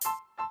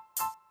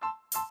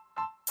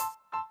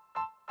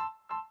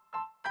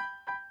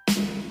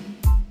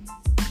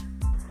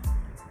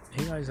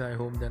guys, I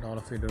hope that all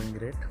of you are doing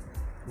great.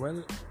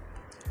 Well,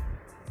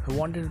 I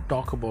wanted to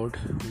talk about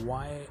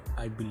why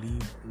I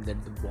believe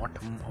that the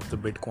bottom of the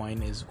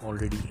Bitcoin is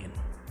already in.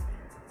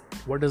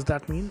 What does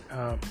that mean?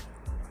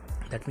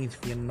 That means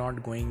we are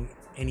not going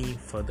any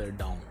further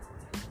down.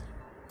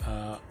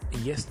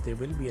 Yes, there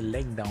will be a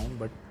leg down,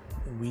 but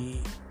we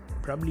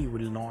probably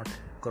will not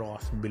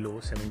cross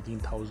below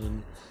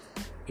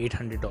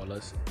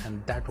 $17,800,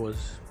 and that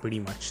was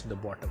pretty much the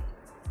bottom.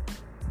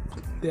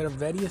 There are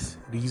various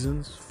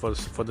reasons for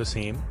the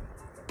same.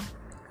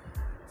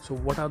 So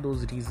what are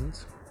those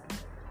reasons?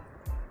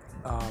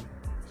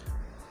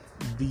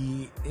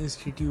 The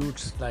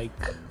institutes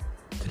like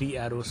Three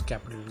Arrows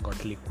Capital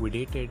got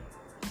liquidated.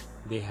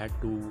 They had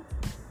to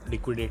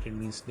liquidated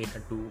means they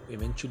had to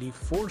eventually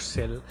force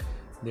sell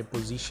their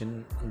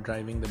position,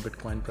 driving the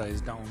Bitcoin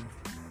price down.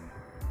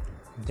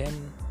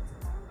 Then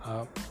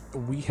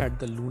we had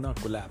the Luna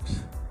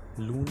collapse.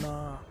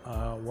 Luna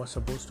was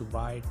supposed to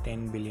buy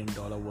 $10 billion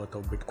worth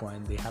of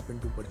Bitcoin. They happened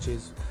to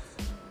purchase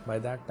by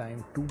that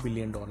time $2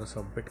 billion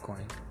of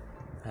Bitcoin.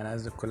 And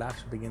as the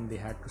collapse began, they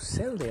had to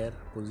sell their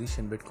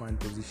Bitcoin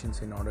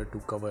positions in order to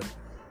cover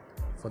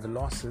for the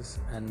losses.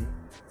 And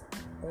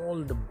all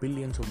the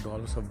billions of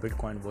dollars of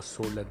Bitcoin was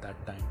sold at that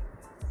time.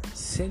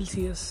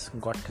 Celsius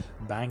got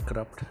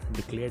bankrupt,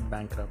 declared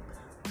bankrupt.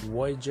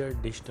 Voyager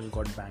Digital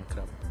got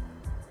bankrupt.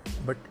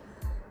 But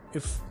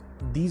if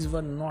these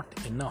were not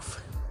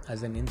enough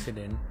as an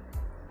incident,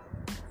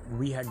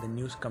 we had the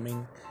news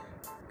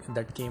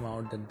that came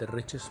out that the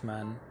richest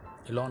man,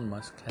 Elon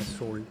Musk, has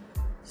sold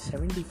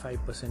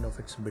 75% of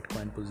its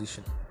Bitcoin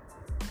position.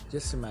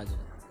 Just imagine,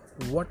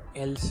 what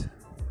else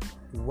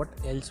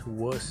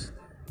worse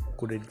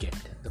could it get?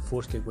 The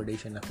forced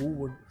liquidation. Who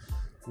would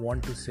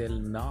want to sell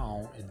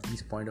now at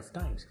these point of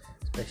times,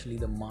 especially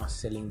the mass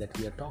selling that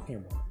we are talking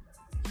about?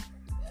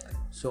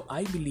 So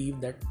I believe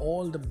that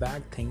all the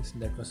bad things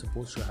that were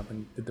supposed to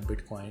happen with the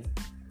Bitcoin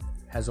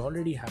has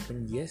already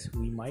happened. Yes,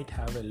 we might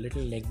have a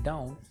little leg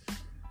down,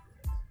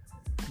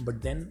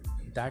 but then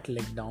that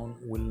leg down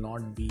will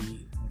not be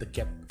the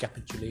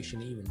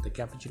capitulation. Even the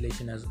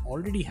capitulation has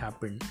already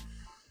happened.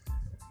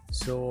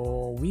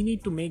 So we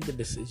need to make the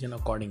decision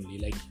accordingly.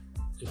 Like,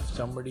 if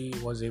somebody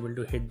was able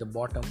to hit the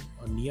bottom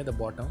or near the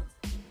bottom,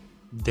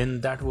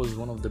 then that was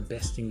one of the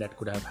best thing that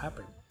could have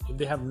happened. If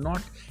they have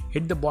not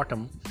hit the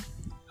bottom,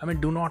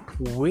 do not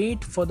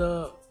wait for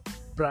the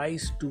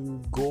price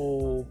to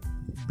go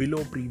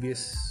below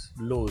previous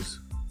lows.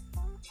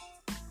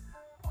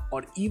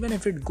 Or even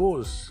if it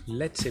goes,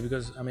 let's say,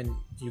 because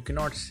you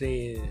cannot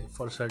say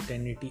for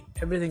certainty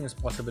everything is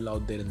possible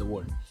out there in the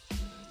world.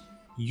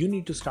 You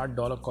need to start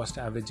dollar cost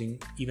averaging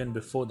even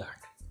before that.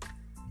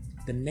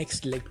 The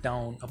next leg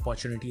down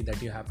opportunity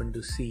that you happen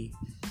to see,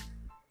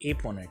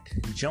 ape on it,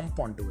 jump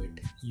onto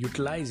it,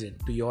 utilize it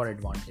to your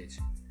advantage.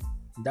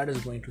 That is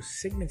going to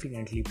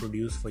significantly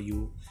produce for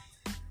you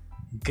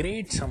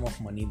great sum of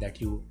money that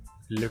you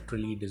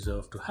literally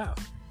deserve to have.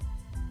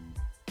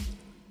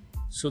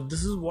 So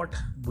this is what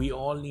we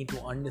all need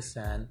to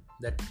understand,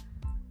 that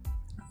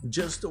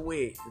just the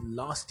way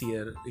last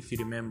year, if you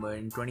remember,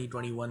 in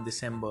 2021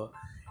 December,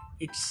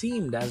 it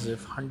seemed as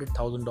if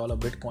 $100,000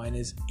 Bitcoin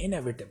is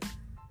inevitable.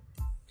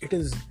 It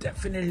is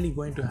definitely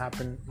going to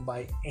happen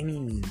by any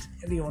means.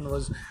 Everyone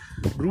was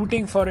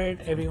rooting for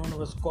it, everyone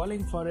was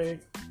calling for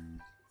it,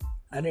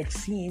 and it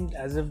seemed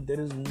as if there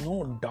is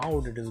no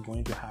doubt it is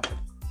going to happen.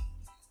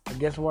 But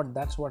guess what?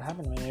 That's what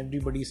happened. When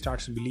everybody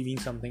starts believing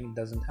something, it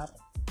doesn't happen,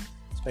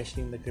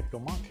 especially in the crypto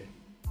market.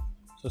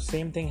 So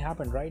same thing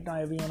happened. Right now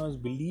everyone was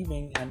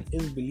believing and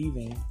is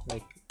believing,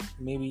 like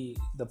maybe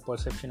the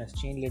perception has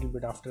changed a little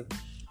bit after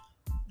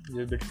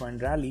the Bitcoin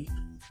rally,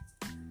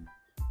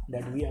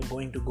 that we are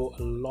going to go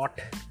a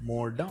lot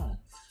more down.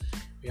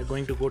 We are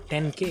going to go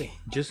 10k,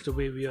 just the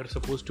way we are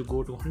supposed to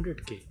go to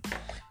 100k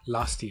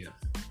last year.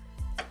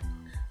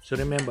 So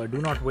remember, do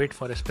not wait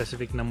for a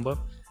specific number.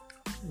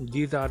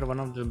 These are one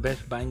of the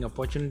best buying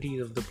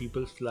opportunities of the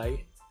people's life.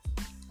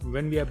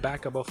 When we are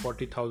back above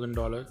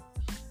 $40,000,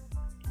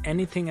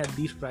 anything at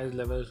these price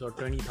levels or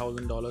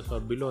 $20,000 or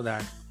below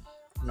that,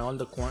 and all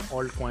the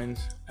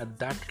altcoins at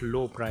that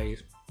low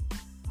price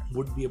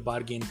would be a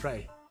bargain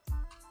price.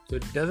 So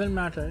it doesn't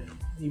matter,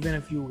 even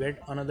if you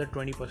get another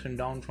 20%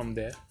 down from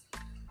there,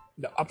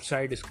 the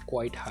upside is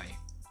quite high.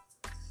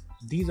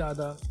 These are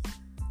the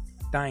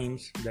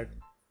times that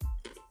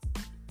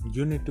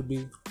you need to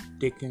be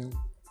taking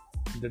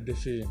the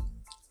decision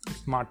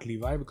smartly.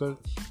 Why? Because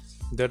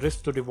the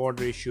risk to reward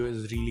ratio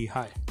is really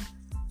high.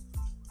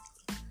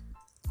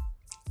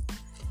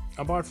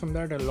 Apart from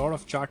that, a lot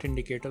of chart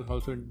indicators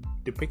also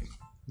depict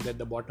that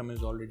the bottom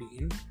is already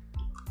in.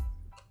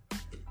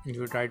 If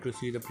you try to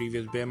see the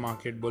previous bear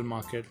market, bull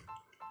market,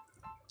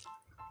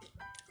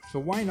 so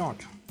why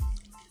not?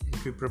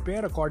 If you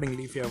prepare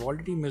accordingly, if you have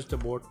already missed the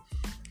boat,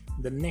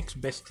 the next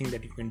best thing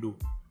that you can do,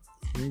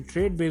 you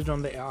trade based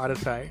on the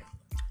RSI,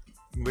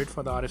 wait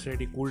for the RSI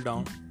to cool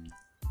down,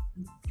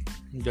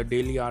 the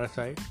daily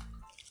RSI,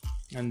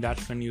 and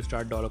that's when you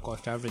start dollar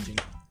cost averaging.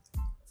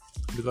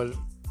 Because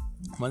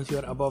once you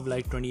are above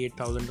like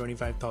 28,000,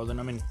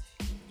 25,000,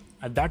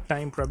 at that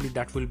time probably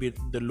that will be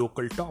the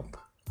local top,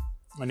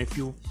 and if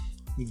you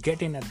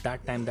get in at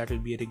that time, that will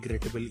be a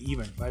regrettable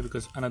event. Why?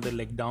 Because another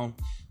leg down,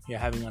 you're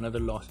having another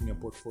loss in your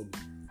portfolio.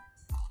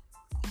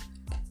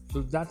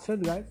 So that's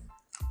it, guys,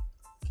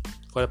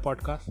 for the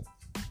podcast.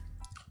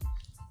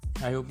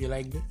 I hope you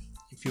liked it.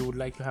 If you would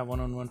like to have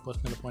one-on-one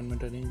personal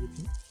appointment arranged with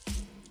me,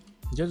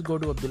 just go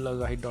to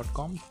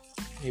abdullahzahid.com,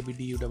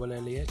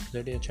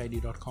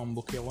 abdullahzahid.com,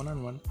 book your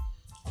one-on-one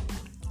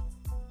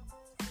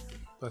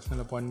personal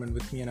appointment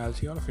with me, and I'll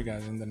see all of you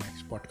guys in the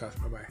next podcast.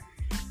 Bye-bye.